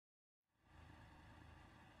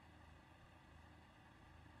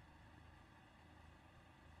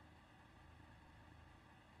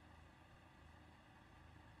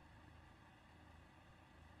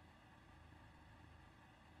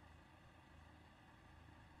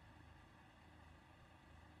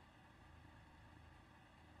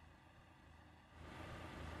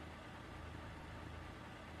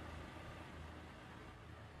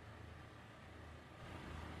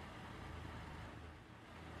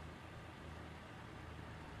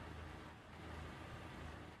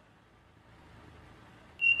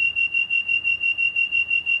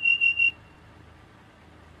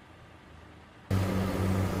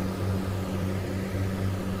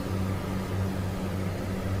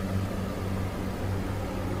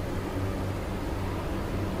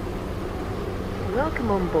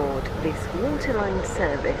Welcome on board this Waterline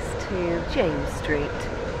service to James Street.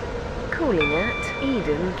 Calling at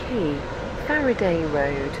Eden Quay, Faraday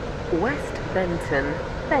Road, West Benton,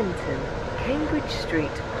 Cambridge Street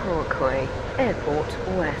Parkway, Airport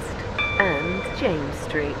West, and James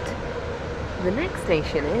Street. The next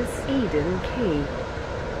station is Eden Quay.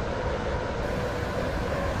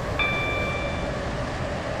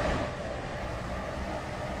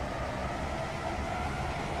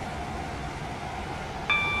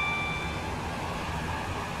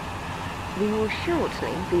 We will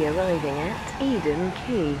shortly be arriving at Eden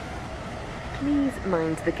Quay. Please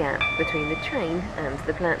mind the gap between the train and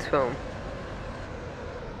the platform.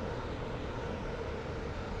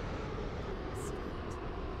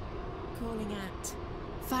 Calling at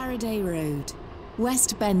Faraday Road,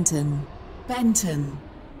 West Benton,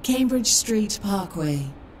 Cambridge Street Parkway,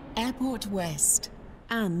 Airport West,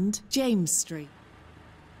 and James Street.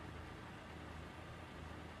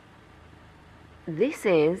 This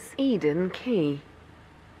is Eden Quay.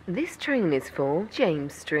 This train is for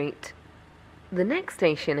James Street. The next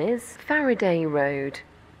station is Faraday Road.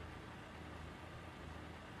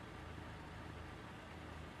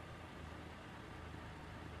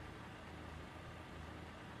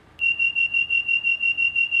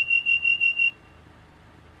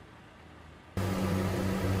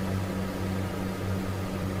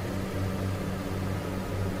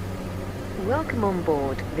 Welcome on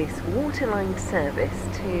board this Waterline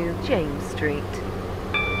service to James Street.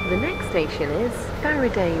 The next station is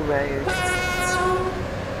Faraday Road.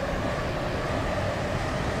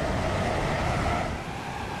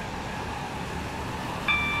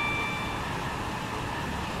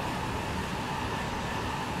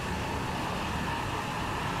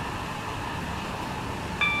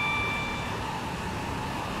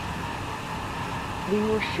 We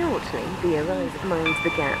will shortly be arriving. Mind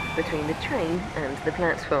the gap between the train and the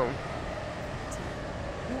platform.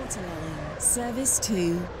 Waterline service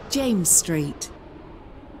to James Street.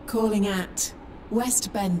 Calling at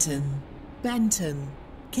West Benton,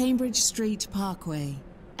 Cambridge Street Parkway,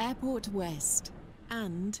 Airport West,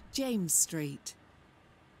 and James Street.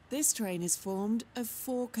 This train is formed of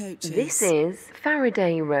 4 coaches. This is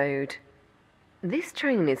Faraday Road. This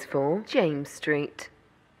train is for James Street.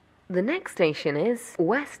 The next station is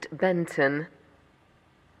West Benton.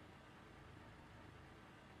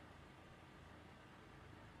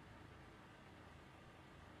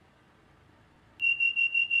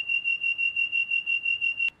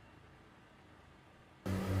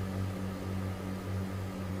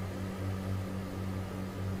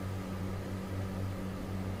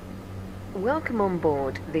 Welcome on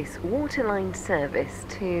board this Waterline service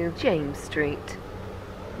to James Street.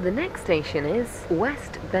 The next station is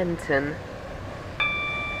West Benton.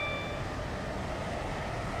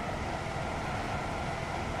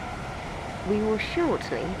 We will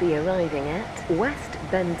shortly be arriving at West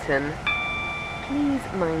Benton. Please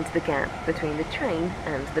mind the gap between the train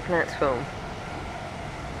and the platform.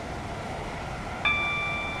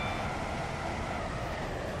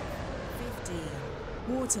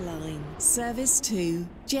 Waterline service to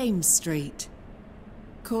James Street.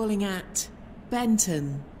 Calling at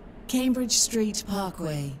Benton, Cambridge Street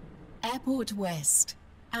Parkway, Airport West,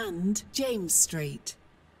 and James Street.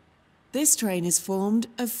 This train is formed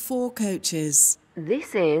of 4 coaches.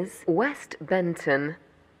 This is West Benton.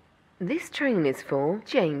 This train is for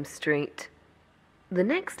James Street. The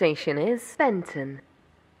next station is Benton.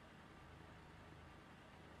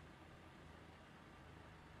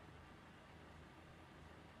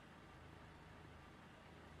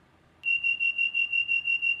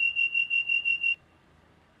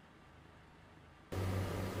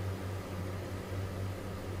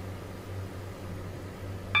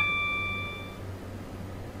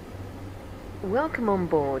 Welcome on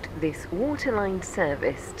board this Waterline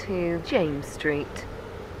service to James Street.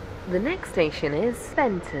 The next station is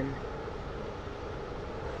Benton.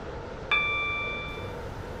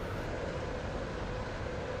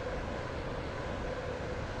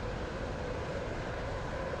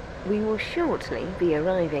 We will shortly be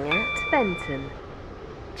arriving at Benton.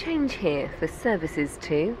 Change here for services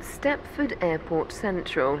to Stepford Airport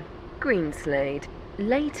Central, Greenslade,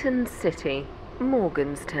 Leighton City,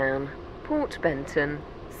 Morganstown, Port Benton,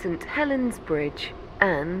 St Helens Bridge,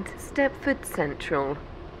 and Stepford Central.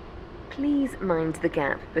 Please mind the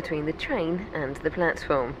gap between the train and the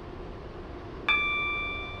platform.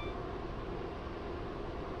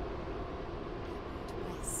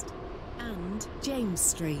 West and James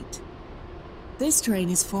Street. This train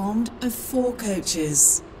is formed of 4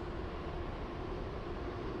 coaches.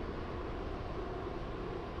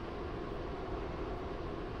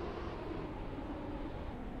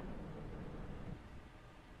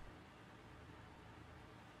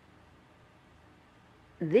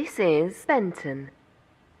 This is Benton.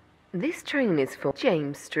 This train is for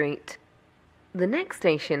James Street. The next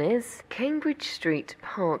station is Cambridge Street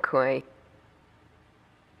Parkway.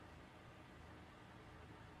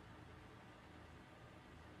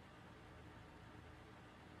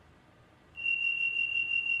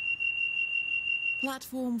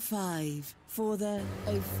 Platform 5 for the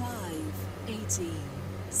 0518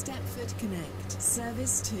 Stepford Connect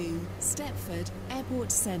Service to Stepford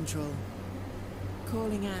Airport Central.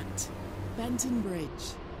 Calling at Benton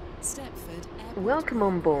Bridge, Stepford Airport. Welcome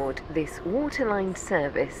on board this Waterline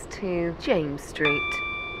service to James Street.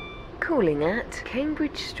 Calling at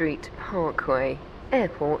Cambridge Street Parkway,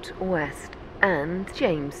 Airport West and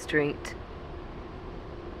James Street.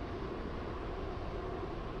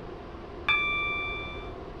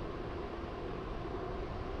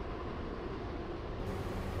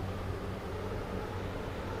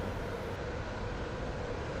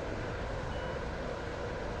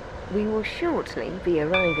 We will shortly be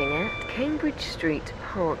arriving at Cambridge Street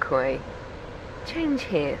Parkway. Change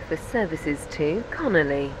here for services to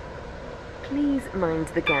Connolly. Please mind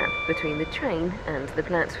the gap between the train and the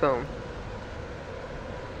platform.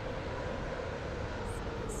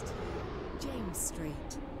 Service to James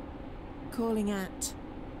Street. Calling at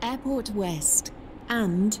Airport West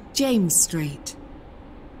and James Street.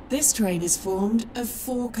 This train is formed of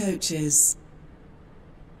 4 coaches.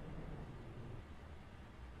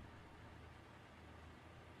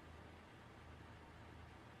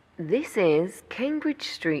 This is Cambridge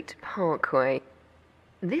Street Parkway.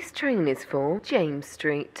 This train is for James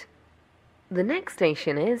Street. The next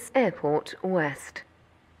station is Airport West.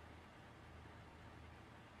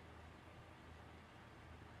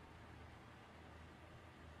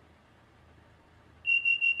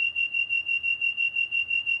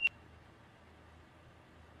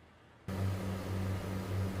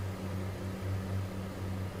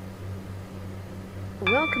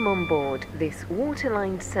 Welcome on board this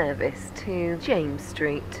Waterline service to James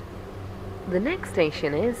Street. The next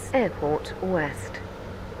station is Airport West.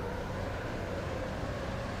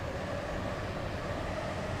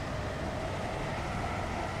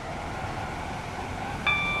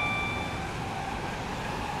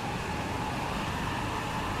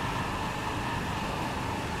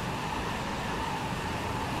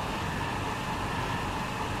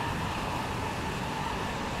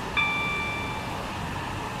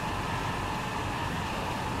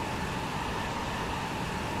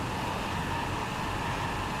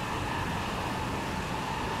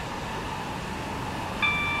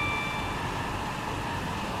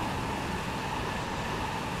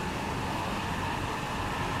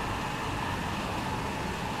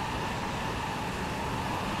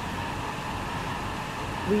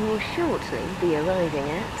 We will shortly be arriving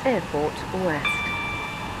at Airport West.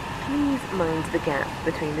 Please mind the gap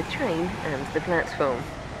between the train and the platform.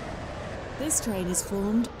 This train is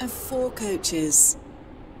formed of 4 coaches.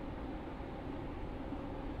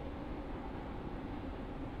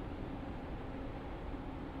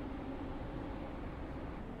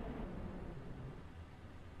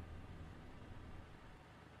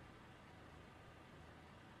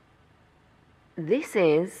 This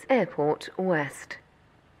is Airport West.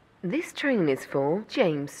 This train is for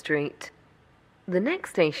James Street. The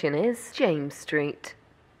next station is James Street.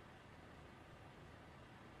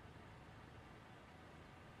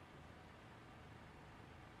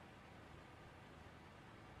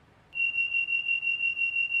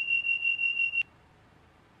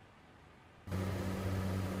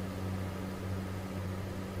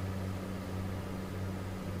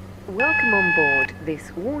 Welcome on board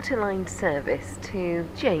this Waterline service to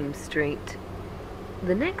James Street.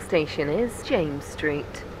 The next station is James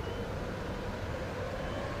Street.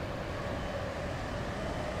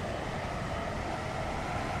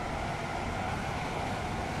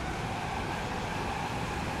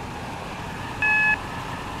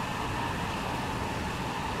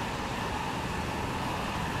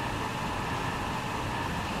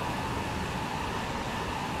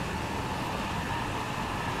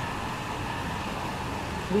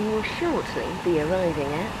 We will shortly be arriving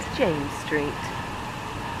at James Street.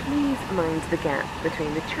 Please mind the gap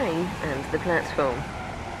between the train and the platform.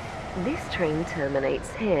 This train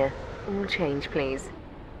terminates here. All change, please.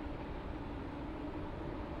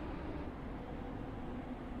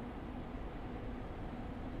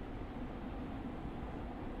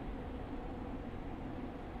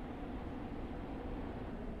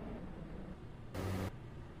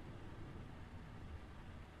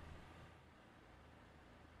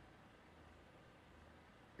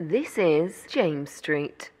 This is James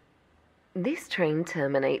Street. This train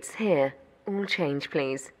terminates here. All change,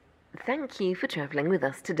 please. Thank you for travelling with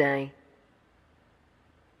us today.